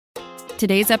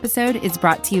Today's episode is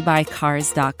brought to you by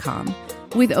Cars.com.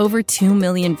 With over 2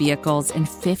 million vehicles and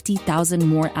 50,000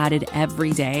 more added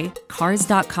every day,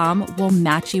 Cars.com will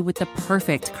match you with the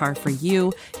perfect car for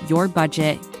you, your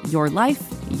budget, your life,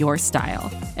 your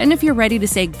style. And if you're ready to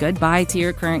say goodbye to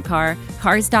your current car,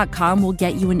 Cars.com will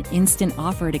get you an instant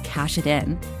offer to cash it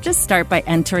in. Just start by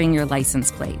entering your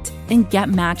license plate and get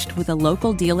matched with a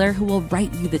local dealer who will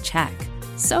write you the check.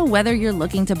 So whether you're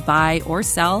looking to buy or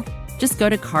sell, just go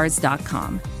to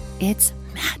Cars.com. It's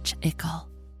magical.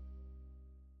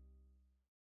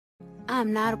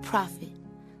 I'm not a prophet,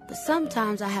 but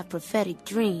sometimes I have prophetic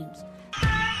dreams.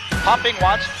 Hopping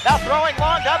once, now throwing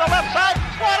long down the left side.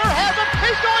 Slaughter has him.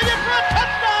 He's going in for a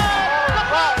touchdown. The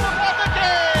Browns won the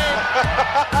game.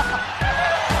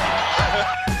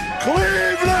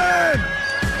 Cleveland,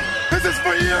 this is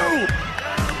for you.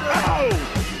 Oh.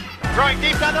 Throwing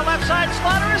deep down the left side.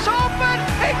 Slaughter is open.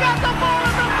 He got the ball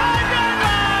at the 5-yard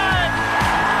line.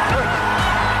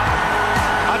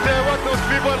 I'll tell you what, those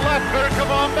people at left better come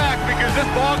on back because this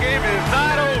ball game is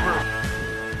not over.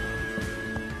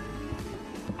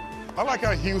 I like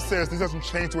how Hugh says this doesn't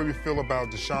change the way we feel about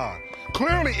Deshaun.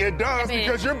 Clearly it does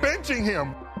because you're benching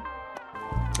him.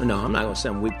 No, I'm not going to say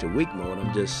I'm week-to-week mode.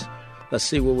 I'm just, let's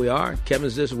see where we are.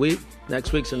 Kevin's this week.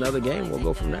 Next week's another game. We'll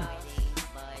go from there.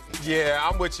 Yeah,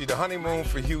 I'm with you. The honeymoon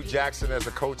for Hugh Jackson as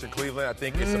a coach in Cleveland, I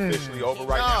think it's officially over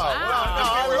right now.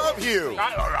 I love Hugh.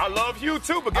 I love Hugh,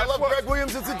 too, but guess I love what? Greg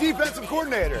Williams as a defensive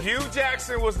coordinator. Hugh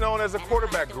Jackson was known as a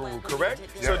quarterback guru, correct?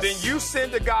 Yes. So then you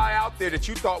send a guy out there that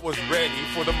you thought was ready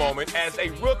for the moment as a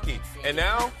rookie. And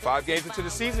now, 5 games into the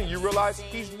season, you realize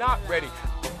he's not ready.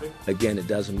 Again, it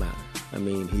doesn't matter. I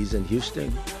mean, he's in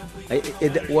Houston.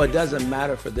 It doesn't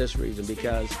matter for this reason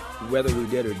because whether we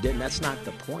did or didn't, that's not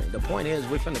the point. The point is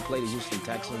we're going to play the Houston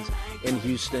Texans in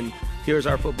Houston. Here's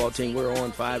our football team. We're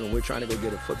 0-5, and we're trying to go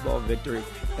get a football victory,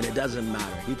 and it doesn't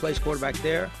matter. He plays quarterback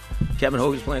there. Kevin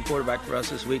Hogan's playing quarterback for us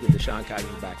this week, and Deshaun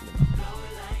Kiser's back in the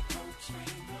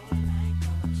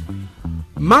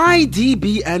middle. My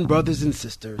DBN brothers and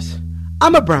sisters,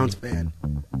 I'm a Browns fan.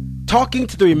 Talking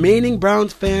to the remaining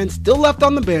Browns fans still left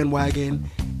on the bandwagon,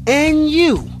 and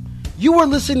you are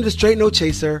listening to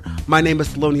StraightNoChaser. My name is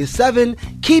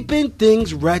Thelonious7, keeping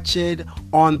things wretched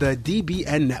on the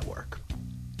DBN Network.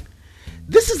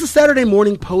 This is the Saturday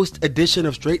Morning Post edition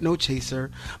of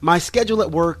StraightNoChaser. My schedule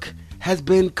at work has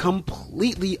been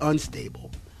completely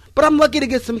unstable, but I'm lucky to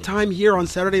get some time here on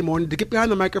Saturday morning to get behind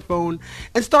the microphone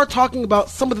and start talking about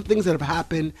some of the things that have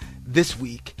happened this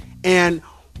week. And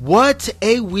what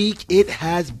a week it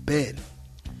has been.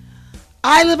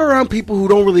 I live around people who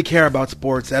don't really care about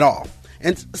sports at all.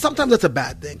 And sometimes that's a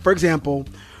bad thing. For example,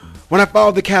 when I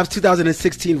followed the Cavs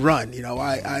 2016 run,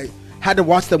 I had to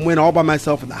watch them win all by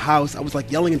myself in the house. I was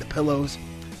like yelling into pillows.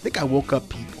 I think I woke up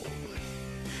people.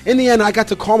 In the end, I got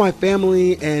to call my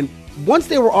family, and once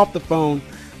they were off the phone,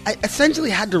 I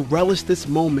essentially had to relish this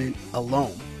moment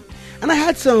alone. And I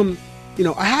had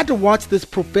I had to watch this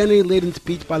profanity-laden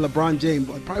speech by LeBron James,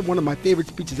 probably one of my favorite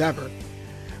speeches ever,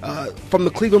 from the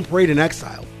Cleveland Parade in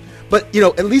Exile. But,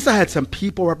 at least I had some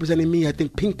people representing me. I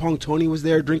think Ping Pong Tony was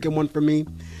there drinking one for me.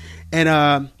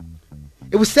 And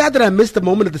it was sad that I missed the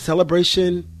moment of the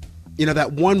celebration,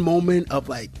 that one moment of,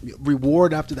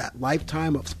 reward after that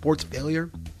lifetime of sports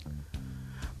failure.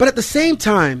 But at the same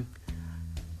time,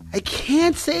 I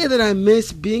can't say that I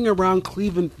miss being around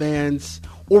Cleveland fans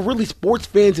or really sports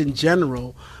fans in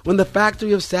general, when the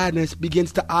factory of sadness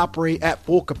begins to operate at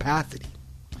full capacity.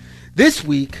 This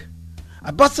week,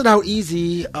 I busted out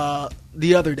Easy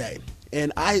the other day,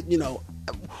 and I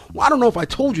don't know if I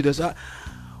told you this.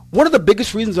 One of the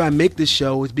biggest reasons I make this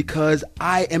show is because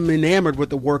I am enamored with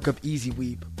the work of Easy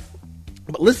Weave.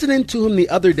 But listening to him the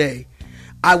other day,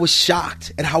 I was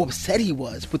shocked at how upset he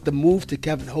was with the move to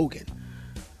Kevin Hogan.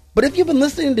 But if you've been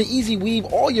listening to Easy Weave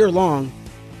all year long,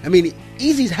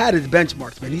 Easy's had his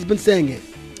benchmarks, man. He's been saying it.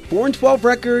 4-12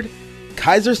 record,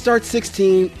 Kiser starts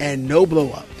 16, and no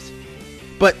blow-ups.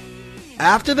 But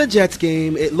after the Jets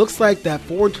game, it looks like that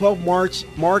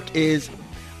 4-12 mark is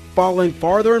falling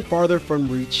farther and farther from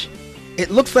reach. It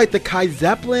looks like the Kai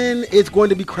Zeppelin is going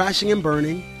to be crashing and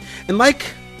burning. And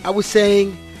like I was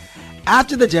saying,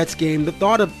 after the Jets game, the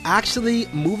thought of actually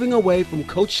moving away from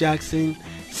Coach Jackson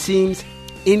seems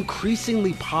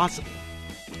increasingly possible.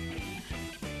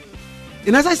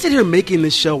 And as I sit here making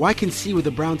this show, I can see where the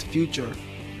Browns' future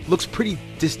looks pretty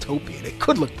dystopian. It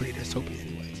could look pretty dystopian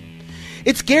anyways.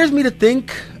 It scares me to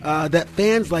think that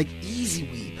fans like Easy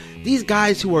Weave, these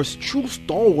guys who are true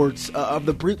stalwarts of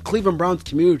the Cleveland Browns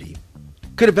community,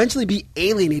 could eventually be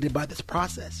alienated by this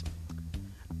process.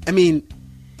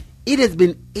 It has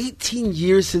been 18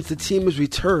 years since the team has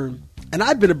returned And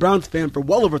I've been a Browns fan for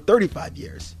well over 35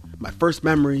 years. My first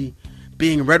memory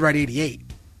being Red Right 88.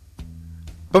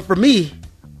 But for me,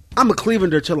 I'm a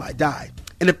Clevelander till I die.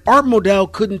 And if Art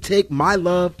Modell couldn't take my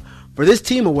love for this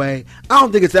team away, I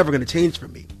don't think it's ever going to change for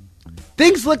me.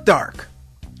 Things look dark.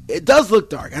 It does look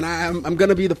dark. And I'm going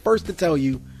to be the first to tell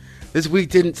you this week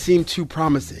didn't seem too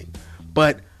promising.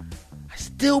 But I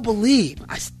still believe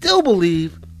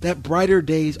that brighter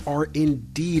days are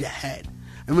indeed ahead.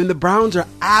 I mean, the Browns are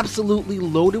absolutely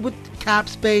loaded with cap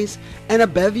space and a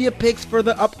bevy of picks for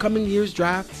the upcoming year's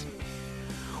drafts.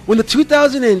 When the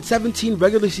 2017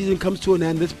 regular season comes to an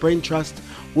end, this brain trust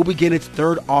will begin its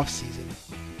third offseason.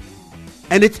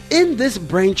 And it's in this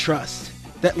brain trust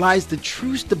that lies the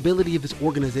true stability of this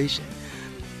organization.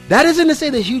 That isn't to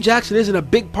say that Hugh Jackson isn't a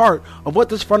big part of what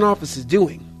this front office is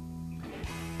doing.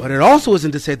 But it also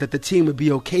isn't to say that the team would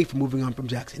be okay for moving on from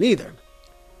Jackson either.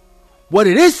 What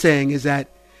it is saying is that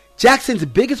Jackson's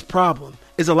biggest problem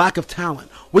is a lack of talent,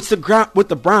 which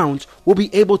the Browns will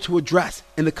be able to address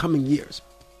in the coming years.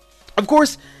 Of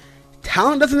course,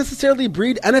 talent doesn't necessarily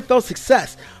breed NFL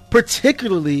success,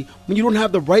 particularly when you don't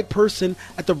have the right person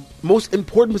at the most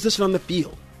important position on the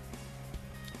field.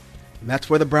 And that's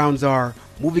where the Browns are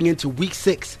moving into Week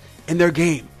 6 in their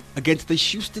game against the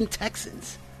Houston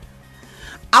Texans.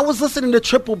 I was listening to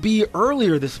Triple B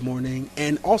earlier this morning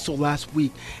and also last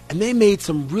week, and they made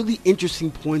some really interesting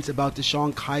points about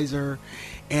DeShone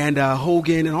and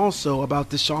Hogan, and also about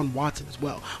Deshaun Watson as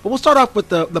well. But we'll start off with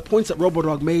the points that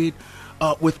RoboDog made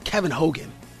with Kevin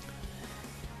Hogan.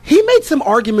 He made some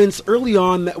arguments early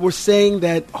on that were saying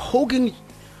that Hogan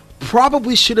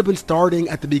probably should have been starting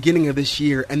at the beginning of this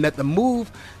year, and that the move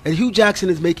that Hugh Jackson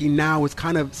is making now is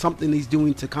kind of something he's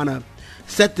doing to kind of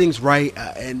set things right,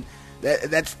 and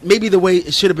that's maybe the way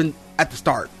it should have been at the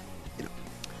start. You know.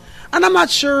 And I'm not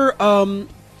sure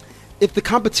if the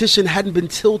competition hadn't been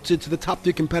tilted to the top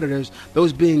three competitors,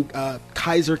 those being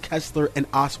Kaiser, Kessler,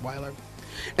 and Osweiler.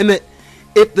 And that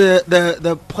if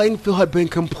the playing field had been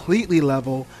completely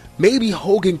level, maybe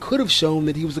Hogan could have shown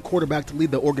that he was the quarterback to lead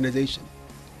the organization.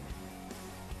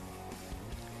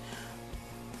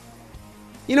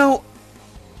 You know,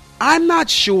 I'm not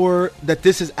sure that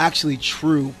this is actually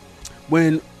true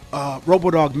when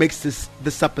RoboDog makes this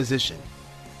supposition.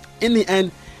 In the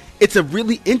end, it's a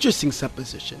really interesting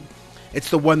supposition. It's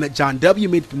the one that John W.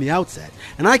 made from the outset.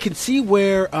 And I can see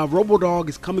where RoboDog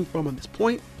is coming from on this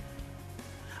point.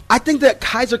 I think that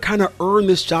Kaiser kind of earned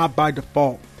this job by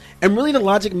default. And really the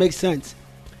logic makes sense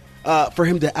for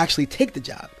him to actually take the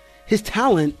job. His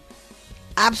talent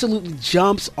absolutely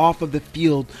jumps off of the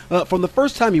field from the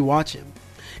first time you watch him.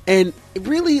 And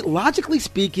really, logically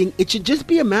speaking, it should just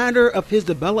be a matter of his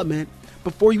development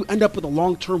before you end up with a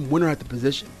long-term winner at the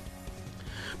position.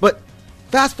 But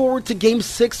fast forward to Game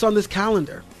 6 on this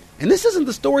calendar, and this isn't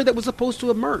the story that was supposed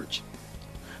to emerge.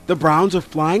 The Browns are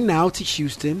flying now to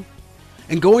Houston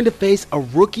and going to face a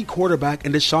rookie quarterback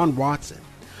in Deshaun Watson.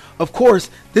 Of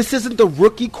course, this isn't the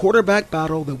rookie quarterback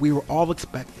battle that we were all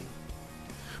expecting.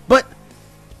 But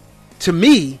to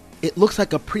me, it looks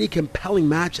like a pretty compelling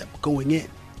matchup going in.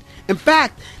 In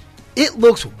fact, it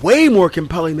looks way more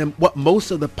compelling than what most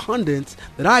of the pundits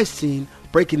that I've seen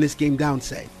breaking this game down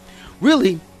say.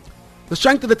 Really, the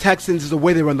strength of the Texans is the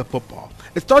way they run the football.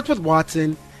 It starts with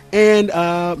Watson and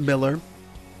Miller,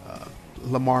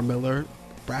 Lamar Miller,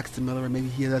 Braxton Miller, and maybe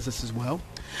he does this as well.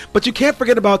 But you can't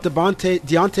forget about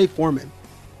Deontay Foreman,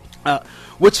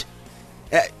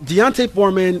 Deontay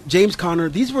Foreman, James Conner,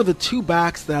 these were the two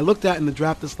backs that I looked at in the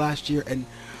draft this last year and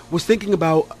was thinking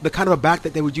about the kind of a back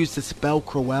that they would use to spell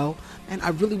Crowell. And I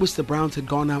really wish the Browns had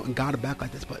gone out and got a back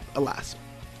like this, but alas.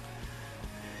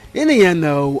 In the end,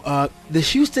 though, the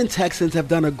Houston Texans have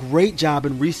done a great job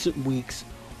in recent weeks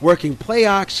working play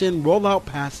action, rollout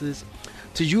passes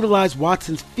to utilize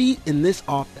Watson's feet in this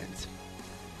offense.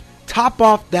 Top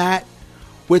off that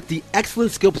with the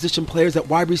excellent skill position players at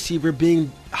wide receiver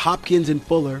being Hopkins and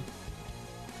Fuller.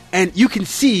 And you can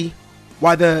see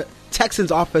why the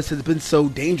Texans offense has been so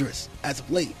dangerous as of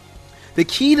late. The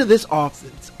key to this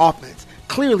offense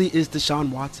clearly is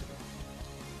Deshaun Watson.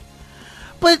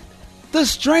 But the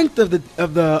strength of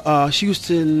the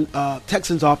Houston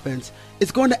Texans offense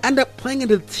is going to end up playing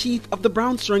into the teeth of the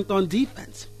Browns' strength on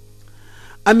defense.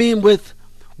 I mean, with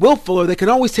Will Fuller, they can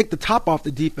always take the top off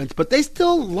the defense, but they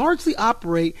still largely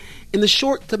operate in the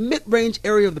short to mid-range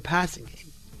area of the passing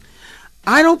game.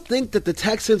 I don't think that the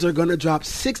Texans are going to drop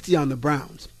 60 on the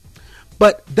Browns,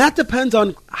 but that depends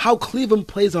on how Cleveland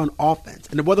plays on offense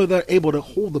and whether they're able to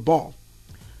hold the ball.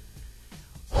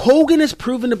 Hogan has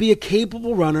proven to be a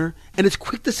capable runner, and his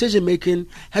quick decision-making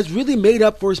has really made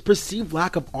up for his perceived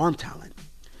lack of arm talent.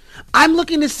 I'm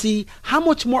looking to see how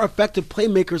much more effective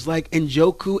playmakers like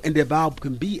Njoku and Deval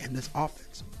can be in this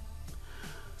offense.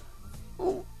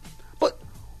 But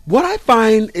what I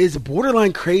find is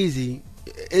borderline crazy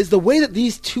is the way that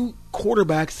these two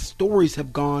quarterbacks' stories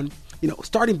have gone,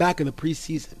 starting back in the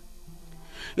preseason.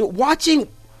 Watching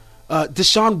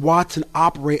Deshaun Watson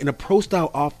operate in a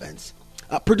pro-style offense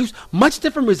produce much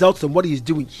different results than what he's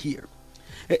doing here.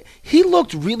 He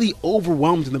looked really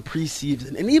overwhelmed in the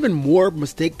preseason and even more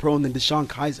mistake-prone than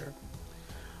DeShone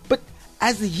But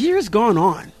as the year's gone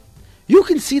on, you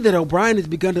can see that O'Brien has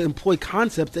begun to employ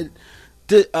concepts that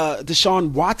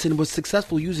Deshaun Watson was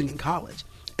successful using in college,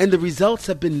 and the results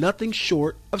have been nothing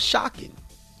short of shocking.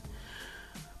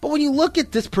 But when you look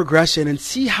at this progression and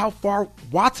see how far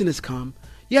Watson has come,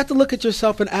 you have to look at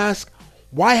yourself and ask,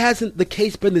 why hasn't the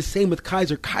case been the same with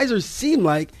Kizer? Kizer seemed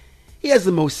like he has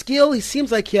the most skill. He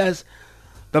seems like he has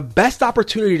the best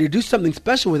opportunity to do something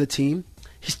special with a team.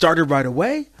 He started right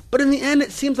away, but in the end,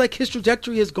 it seems like his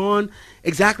trajectory has gone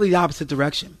exactly the opposite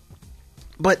direction.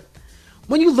 But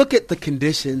when you look at the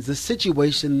conditions, the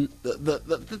situation,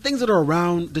 the things that are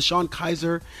around Deshaun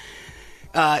Kizer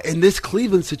in this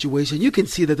Cleveland situation, you can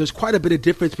see that there's quite a bit of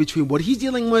difference between what he's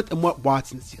dealing with and what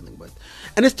Watson's dealing with.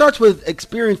 And it starts with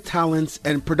experienced talents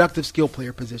and productive skill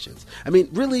player positions. I mean,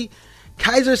 really,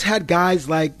 Kaiser's had guys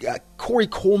like Corey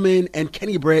Coleman and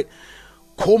Kenny Britt.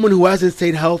 Coleman, who hasn't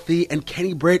stayed healthy, and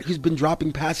Kenny Britt, who's been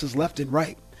dropping passes left and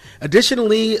right.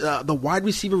 Additionally, the wide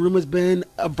receiver room has been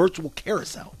a virtual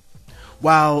carousel.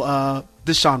 While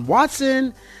Deshaun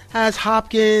Watson has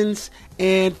Hopkins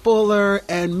and Fuller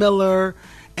and Miller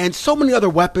and so many other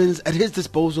weapons at his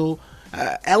disposal,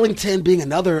 Ellington being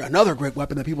another great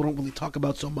weapon that people don't really talk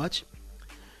about so much.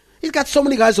 He's got so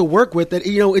many guys to work with that,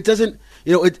 it doesn't,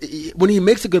 when he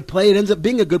makes a good play, it ends up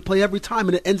being a good play every time,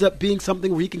 and it ends up being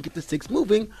something where he can get the sticks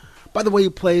moving by the way he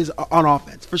plays on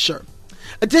offense, for sure.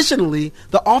 Additionally,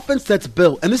 the offense that's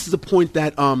built, and this is a point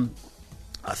that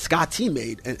Scott T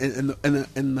made in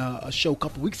the show a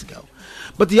couple weeks ago,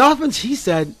 but the offense, he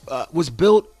said, was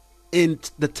built in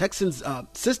the Texans'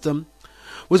 system,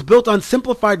 was built on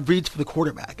simplified reads for the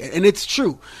quarterback. And it's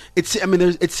true. It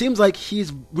seems like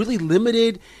he's really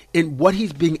limited in what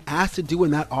he's being asked to do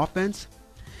in that offense.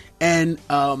 And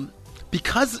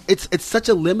because it's such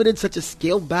a limited, such a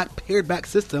scaled back, pared back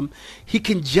system, he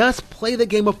can just play the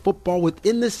game of football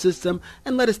within this system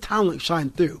and let his talent shine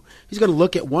through. He's going to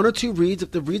look at one or two reads.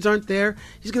 If the reads aren't there,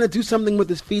 he's going to do something with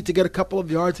his feet to get a couple of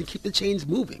yards and keep the chains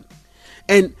moving.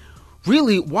 And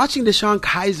really, watching Deshaun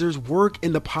Kizer's work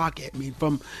in the pocket,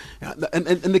 from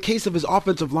in the case of his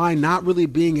offensive line not really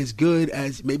being as good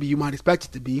as maybe you might expect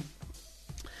it to be,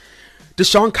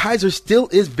 Deshaun Kizer still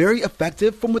is very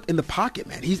effective from within the pocket,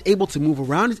 man. He's able to move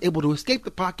around, he's able to escape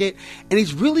the pocket, and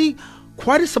he's really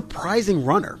quite a surprising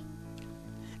runner.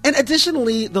 And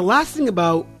additionally, the last thing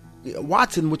about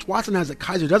Watson, which Watson has that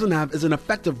Kizer doesn't have, is an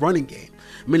effective running game.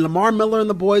 Lamar Miller and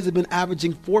the boys have been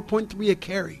averaging 4.3 a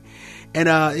carry. And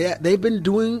they've been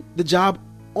doing the job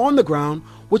on the ground,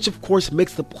 which of course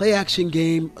makes the play action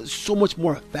game so much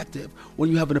more effective when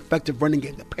you have an effective running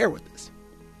game to pair with this.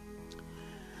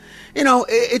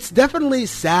 It's definitely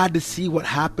sad to see what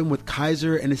happened with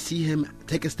Kizer and to see him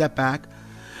take a step back.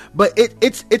 But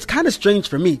it's kind of strange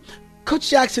for me. Coach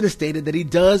Jackson has stated that he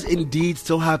does indeed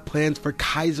still have plans for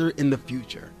Kizer in the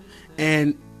future.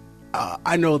 And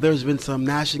I know there's been some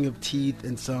gnashing of teeth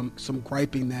and some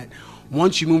griping that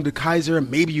once you move to Kizer,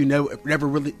 maybe you never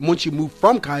really, once you move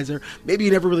from Kizer, maybe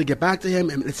you never really get back to him.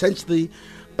 And essentially,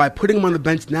 by putting him on the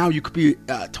bench now, you could be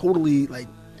totally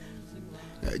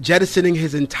jettisoning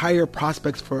his entire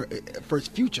prospects for his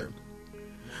future.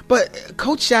 But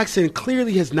Coach Jackson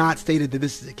clearly has not stated that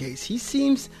this is the case. He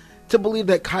seems to believe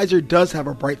that Kizer does have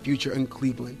a bright future in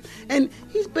Cleveland. And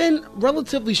he's been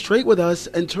relatively straight with us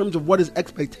in terms of what his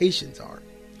expectations are.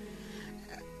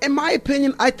 In my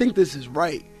opinion, I think this is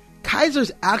right.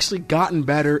 Kizer's actually gotten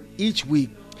better each week.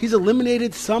 He's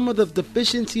eliminated some of the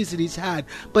deficiencies that he's had,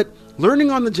 but learning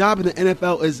on the job in the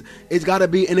NFL is got to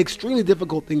be an extremely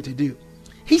difficult thing to do.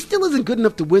 He still isn't good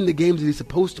enough to win the games that he's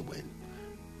supposed to win.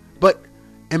 But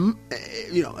in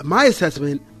my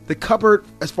assessment, the cupboard,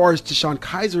 as far as Deshaun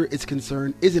Kizer is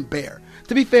concerned, isn't bare.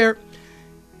 To be fair,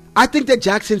 I think that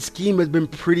Jackson's scheme has been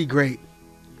pretty great.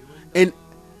 And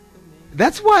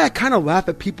that's why I kind of laugh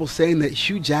at people saying that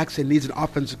Hugh Jackson needs an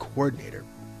offensive coordinator.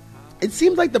 It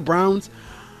seems like the Browns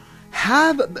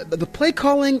have the play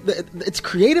calling, it's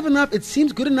creative enough, it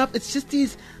seems good enough. It's just the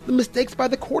mistakes by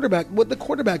the quarterback, what the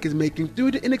quarterback is making due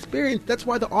to inexperience. That's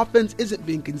why the offense isn't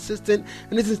being consistent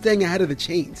and isn't staying ahead of the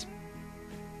chains.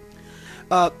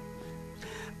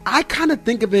 I kind of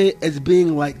think of it as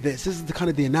being like this. This is the kind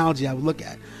of the analogy I would look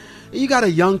at. You got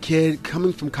a young kid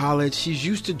coming from college. She's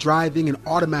used to driving an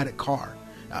automatic car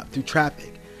through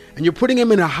traffic. And you're putting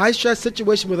him in a high-stress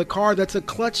situation with a car that's a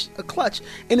clutch.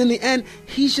 And in the end,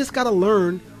 he's just got to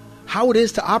learn how it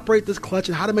is to operate this clutch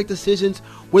and how to make decisions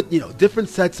with, different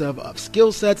sets of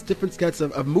skill sets, different sets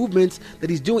of movements that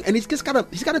he's doing. And he's got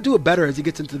to do it better as he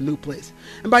gets into the new place.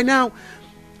 And by now,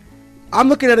 I'm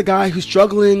looking at a guy who's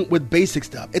struggling with basic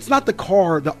stuff. It's not the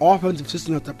car, the offensive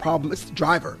system that's the problem. It's the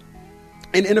driver.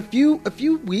 And in a few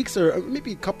weeks, or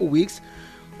maybe a couple weeks,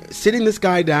 sitting this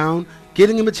guy down,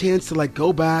 giving him a chance to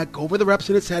go back, go over the reps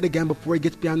in his head again before he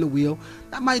gets behind the wheel,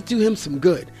 that might do him some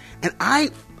good. And I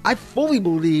fully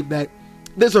believe that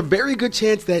there's a very good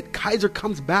chance that Kizer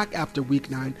comes back after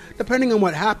week 9, depending on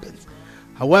what happens.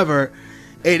 However,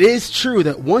 it is true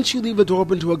that once you leave a door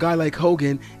open to a guy like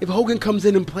Hogan, if Hogan comes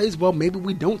in and plays well, maybe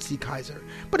we don't see Kizer.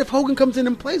 But if Hogan comes in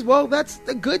and plays well, that's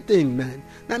a good thing then.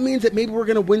 That means that maybe we're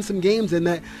going to win some games and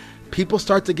that people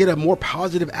start to get a more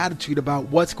positive attitude about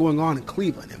what's going on in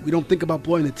Cleveland. And we don't think about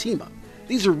blowing the team up.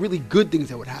 These are really good things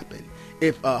that would happen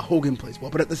if Hogan plays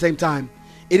well. But at the same time,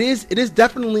 it is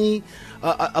definitely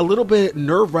a little bit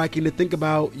nerve-wracking to think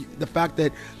about the fact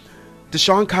that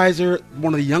DeShone Kizer,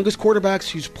 one of the youngest quarterbacks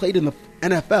who's played in the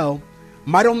NFL,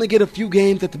 might only get a few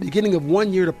games at the beginning of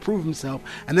 1 year to prove himself.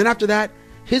 And then after that,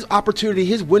 his opportunity,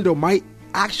 his window might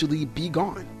actually be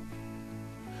gone.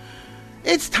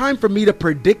 It's time for me to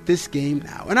predict this game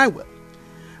now, and I will.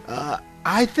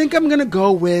 I think I'm going to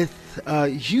go with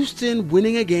Houston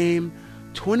winning a game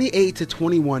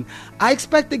 28-21. I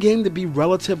expect the game to be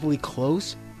relatively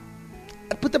close.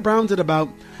 I put the Browns at about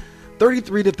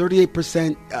 33 to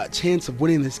 38% chance of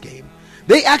winning this game.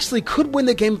 They actually could win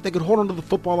the game if they could hold on to the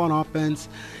football on offense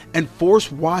and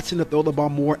force Watson to throw the ball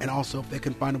more, and also if they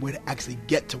can find a way to actually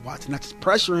get to Watson, not just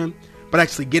pressure him, but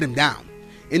actually get him down.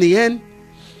 In the end,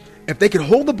 if they can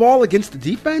hold the ball against the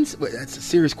defense, that's a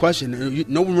serious question.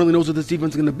 No one really knows what this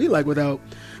defense is going to be like without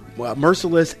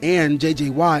Merciless and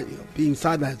J.J. Watt being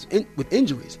sidelined with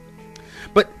injuries.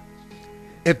 But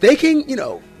if they can,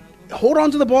 hold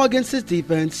on to the ball against this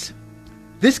defense,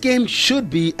 this game should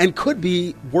be and could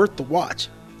be worth the watch.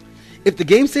 If the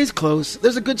game stays close,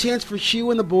 there's a good chance for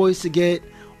Hugh and the boys to get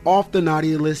off the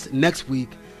naughty list next week,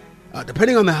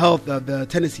 depending on the health of the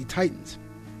Tennessee Titans.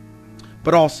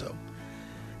 But also,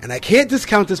 and I can't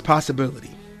discount this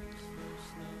possibility,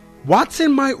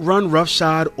 Watson might run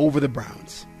roughshod over the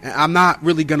Browns. And I'm not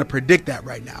really going to predict that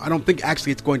right now. I don't think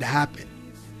actually it's going to happen.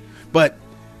 But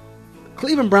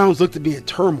Cleveland Browns look to be in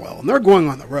turmoil, and they're going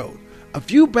on the road. A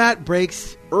few bad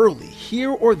breaks early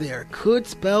here or there could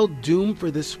spell doom for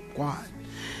this squad.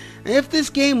 And if this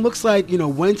game looks like,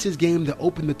 Wentz's game to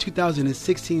open the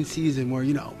 2016 season where,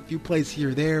 a few plays here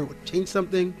or there would change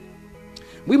something,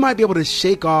 we might be able to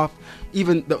shake off,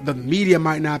 even the media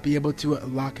might not be able to,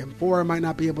 Lock and Four might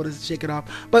not be able to shake it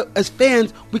off. But as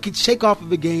fans, we could shake off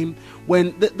of a game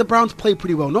when the Browns play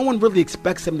pretty well. No one really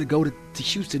expects them to go to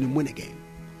Houston and win a game.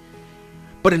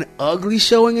 But an ugly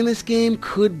showing in this game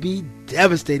could be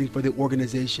devastating for the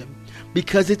organization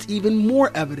because it's even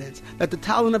more evidence that the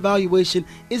talent evaluation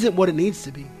isn't what it needs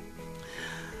to be.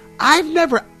 I've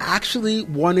never actually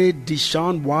wanted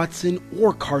Deshaun Watson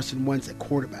or Carson Wentz at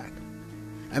quarterback.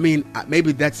 I mean,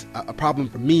 maybe that's a problem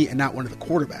for me and not one of the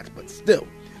quarterbacks, but still.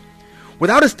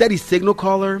 Without a steady signal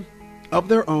caller of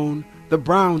their own, the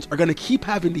Browns are going to keep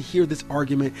having to hear this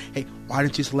argument, hey, why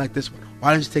didn't you select this one?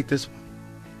 Why didn't you take this one?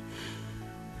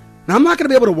 Now, I'm not going to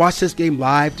be able to watch this game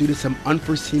live due to some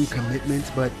unforeseen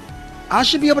commitments, but I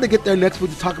should be able to get there next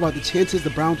week to talk about the chances the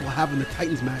Browns will have in the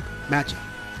Titans matchup.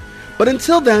 But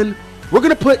until then, we're going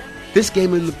to put this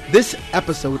game in this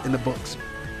episode in the books.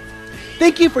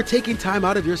 Thank you for taking time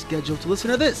out of your schedule to listen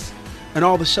to this and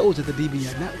all the shows at the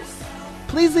DBN Network.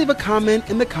 Please leave a comment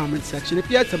in the comment section if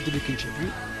you had something to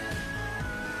contribute.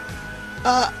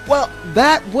 Well,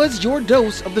 that was your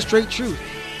dose of the straight truth.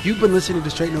 You've been listening to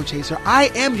StraightNoChaser. I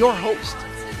am your host,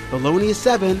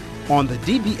 Thelonious7 on the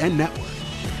DBN Network.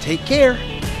 Take care.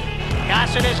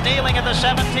 Gossett is kneeling at the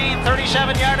 17,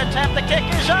 37-yard attempt. The kick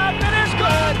is up. It is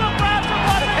good. The Browns have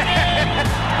won the game.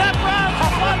 The Browns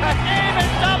have won the game in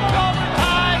double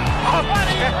overtime.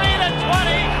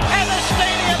 23-20, and the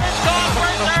stadium is gone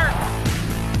berserk.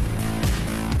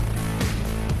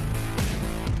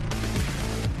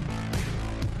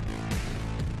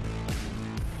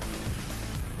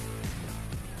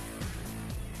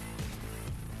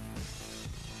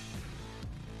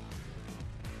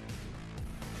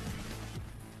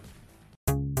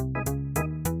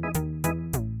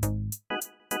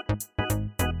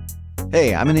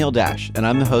 Hey, I'm Anil Dash, and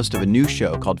I'm the host of a new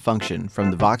show called Function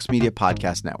from the Vox Media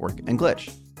Podcast Network and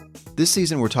Glitch. This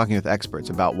season, we're talking with experts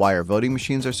about why our voting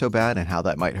machines are so bad and how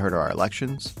that might hurt our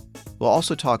elections. We'll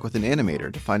also talk with an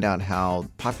animator to find out how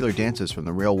popular dances from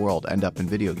the real world end up in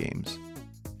video games.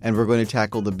 And we're going to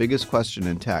tackle the biggest question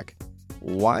in tech.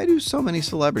 Why do so many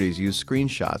celebrities use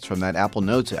screenshots from that Apple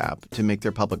Notes app to make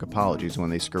their public apologies when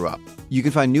they screw up? You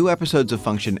can find new episodes of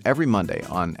Function every Monday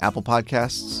on Apple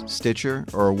Podcasts, Stitcher,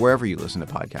 or wherever you listen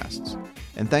to podcasts.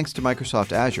 And thanks to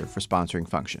Microsoft Azure for sponsoring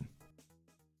Function.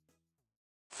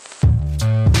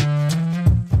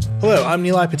 Hello, I'm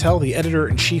Nilay Patel, the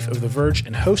editor-in-chief of The Verge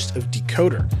and host of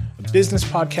Decoder, a business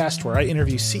podcast where I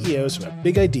interview CEOs about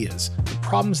big ideas, the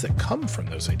problems that come from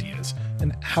those ideas,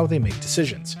 and how they make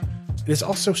decisions. It is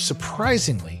also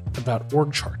surprisingly about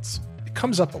org charts. It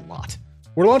comes up a lot.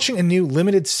 We're launching a new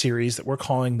limited series that we're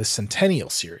calling the Centennial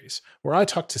Series, where I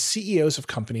talk to CEOs of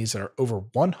companies that are over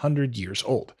 100 years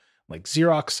old, like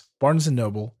Xerox, Barnes &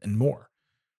 Noble, and more.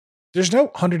 There's no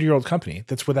 100-year-old company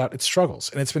that's without its struggles,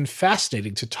 and it's been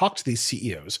fascinating to talk to these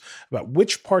CEOs about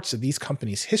which parts of these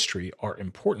companies' history are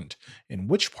important and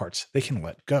which parts they can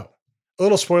let go. A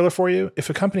little spoiler for you, if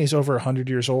a company is over 100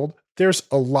 years old, there's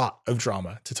a lot of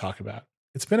drama to talk about.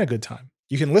 It's been a good time.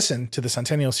 You can listen to the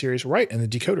Centennial Series right in the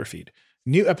Decoder feed.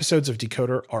 New episodes of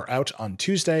Decoder are out on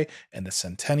Tuesday, and the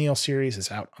Centennial Series is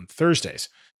out on Thursdays.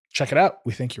 Check it out.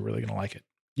 We think you're really going to like it.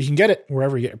 You can get it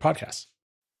wherever you get your podcasts.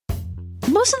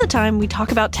 Most of the time, we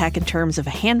talk about tech in terms of a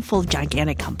handful of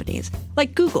gigantic companies,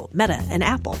 like Google, Meta, and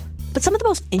Apple. But some of the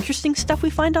most interesting stuff we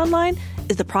find online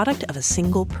is the product of a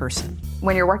single person.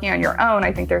 When you're working on your own,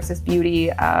 I think there's this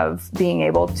beauty of being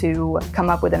able to come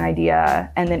up with an idea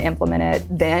and then implement it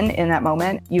then in that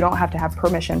moment. You don't have to have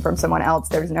permission from someone else.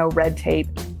 There's no red tape.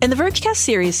 In the Vergecast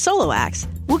series Solo Acts,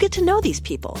 we'll get to know these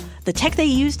people, the tech they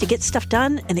use to get stuff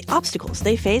done, and the obstacles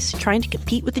they face trying to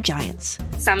compete with the giants.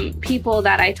 Some people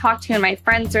that I talk to and my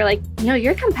friends are like,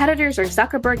 your competitors are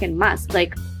Zuckerberg and Musk.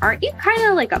 Like, aren't you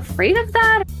kind of afraid of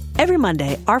that? Every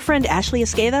Monday, our friend Ashley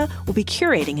Esqueda will be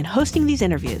curating and hosting these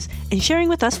interviews and sharing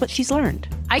with us what she's learned.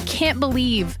 I can't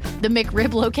believe the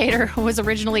McRib locator was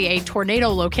originally a tornado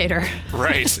locator.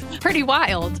 Right. Pretty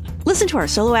wild. Listen to our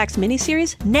Solo Acts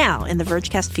miniseries now in the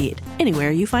Vergecast feed,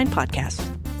 anywhere you find podcasts.